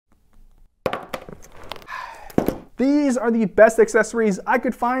These are the best accessories I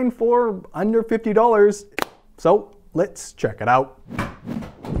could find for under $50. So let's check it out.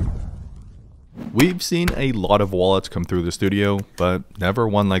 We've seen a lot of wallets come through the studio, but never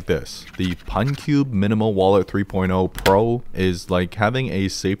one like this. The PunCube Minimal Wallet 3.0 Pro is like having a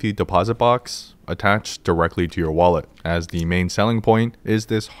safety deposit box attached directly to your wallet, as the main selling point is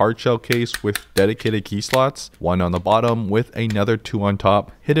this hardshell case with dedicated key slots, one on the bottom with another two on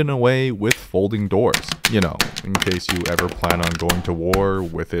top, hidden away with folding doors, you know, in case you ever plan on going to war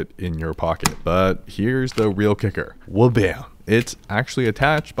with it in your pocket. But here's the real kicker. Wabam! It's actually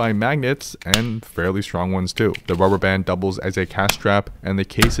attached by magnets, and fairly strong ones too. The rubber band doubles as a cash strap, and the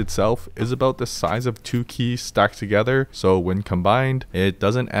case itself is about the size of two keys stacked together, so when combined, it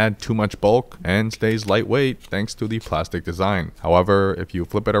doesn't add too much bulk and stays lightweight thanks to the plastic design. However, if you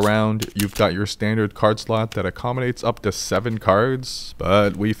flip it around, you've got your standard card slot that accommodates up to 7 cards,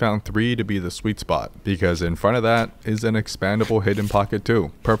 but we found 3 to be the sweet spot, because in front of that is an expandable hidden pocket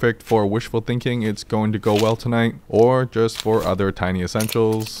too. Perfect for wishful thinking it's going to go well tonight, or just for other tiny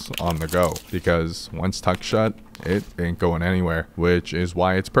essentials on the go, because once tucked shut, it ain't going anywhere, which is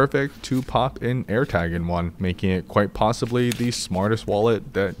why it's perfect to pop an AirTag in one, making it quite possibly the smartest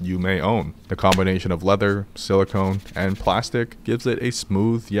wallet that you may own. The combination of leather, silicone, and plastic gives it a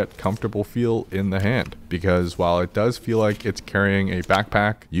smooth yet comfortable feel in the hand, because while it does feel like it's carrying a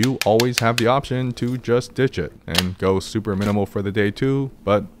backpack, you always have the option to just ditch it and go super minimal for the day too.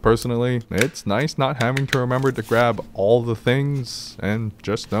 But personally, it's nice not having to remember to grab all the things and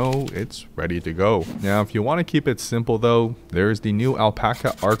just know it's ready to go. Now, if you want to keep it simple though, there's the new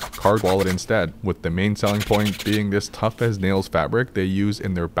Alpaca Arc card wallet instead, with the main selling point being this tough as nails fabric they use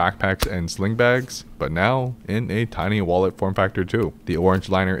in their backpacks and sling bags, but now in a tiny wallet form factor too. The orange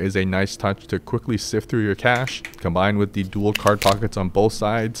liner is a nice touch to quickly sift through your cash. Combined with the dual card pockets on both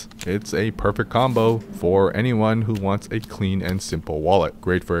sides, it's a perfect combo for anyone who wants a clean and simple wallet.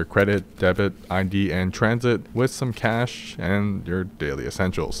 Great for credit, debit, ID, and transit, with some cash and your daily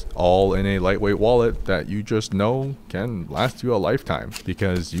essentials, all in a lightweight wallet that you just know can last you a lifetime,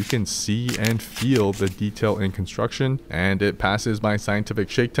 because you can see and feel the detail in construction, and it passes my scientific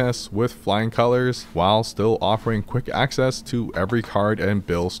shake test with flying colors while still offering quick access to every card and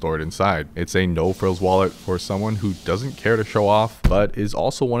bill stored inside. It's a no frills wallet for someone who doesn't care to show off, but is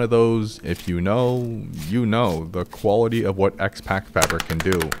also one of those, if you know, you know the quality of what X-Pack fabric can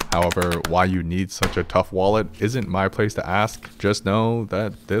do. However, why you need such a tough wallet isn't my place to ask. Just know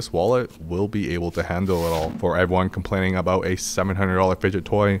that this wallet will be able to handle it all. For everyone complaining about a $700 fidget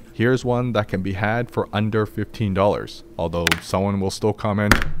toy, here's one that can be had for under $15. Although someone will still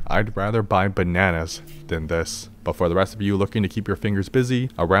comment, I'd rather buy bananas than this. But for the rest of you looking to keep your fingers busy,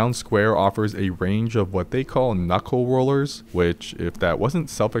 Around Square offers a range of what they call knuckle rollers, which, if that wasn't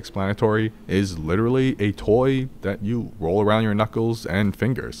self-explanatory, is literally a toy that you roll around your knuckles and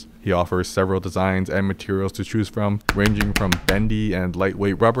fingers. He offers several designs and materials to choose from, ranging from bendy and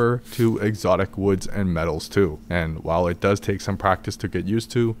lightweight rubber to exotic woods and metals too. And while it does take some practice to get used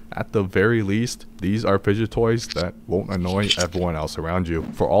to, at the very least, these are fidget toys that won't annoy everyone else around you.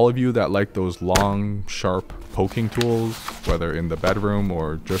 For all of you that like those long, sharp poking tools, whether in the bedroom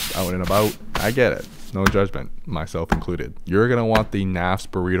or just out and about, I get it. No judgment, myself included. You're gonna want the NAF's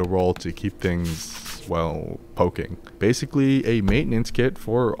burrito roll to keep things, well, poking. Basically a maintenance kit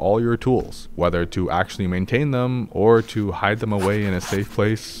for all your tools, whether to actually maintain them or to hide them away in a safe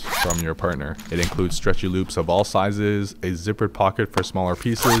place from your partner. It includes stretchy loops of all sizes, a zippered pocket for smaller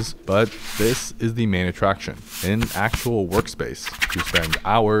pieces, but this is the main attraction, an actual workspace. You spend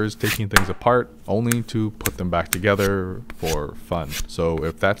hours taking things apart only to put them back together for fun. So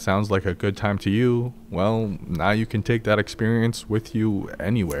if that sounds like a good time to you, well, now you can take that experience with you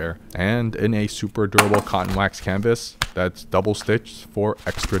anywhere, and in a super durable cotton wax canvas that's double stitched for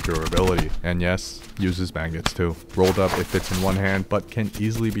extra durability. And yes, uses magnets too. Rolled up, it fits in one hand, but can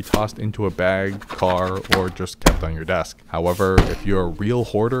easily be tossed into a bag, car, or just kept on your desk. However, if you're a real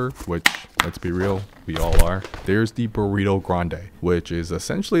hoarder, which, let's be real, we all are, there's the Burrito Grande, which is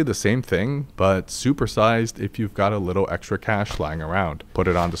essentially the same thing, but supersized if you've got a little extra cash lying around. Put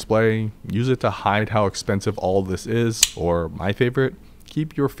it on display, use it to hide how expensive all this is, or my favorite,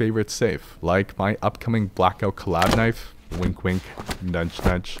 keep your favorites safe, like my upcoming blackout collab knife. Wink wink, nudge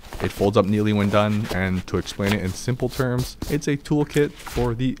nudge. It folds up neatly when done, and to explain it in simple terms, it's a toolkit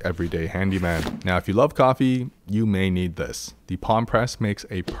for the everyday handyman. Now if you love coffee, you may need this. The palm press makes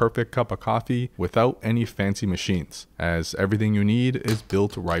a perfect cup of coffee without any fancy machines, as everything you need is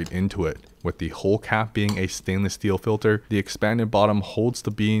built right into it. With the whole cap being a stainless steel filter, the expanded bottom holds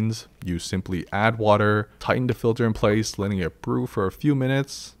the beans. You simply add water, tighten the filter in place, letting it brew for a few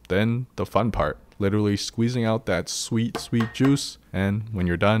minutes, then the fun part. literally squeezing out that sweet, sweet juice. And when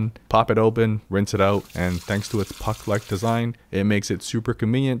you're done, pop it open, rinse it out, and thanks to its puck-like design, it makes it super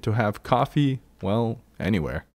convenient to have coffee, well, anywhere.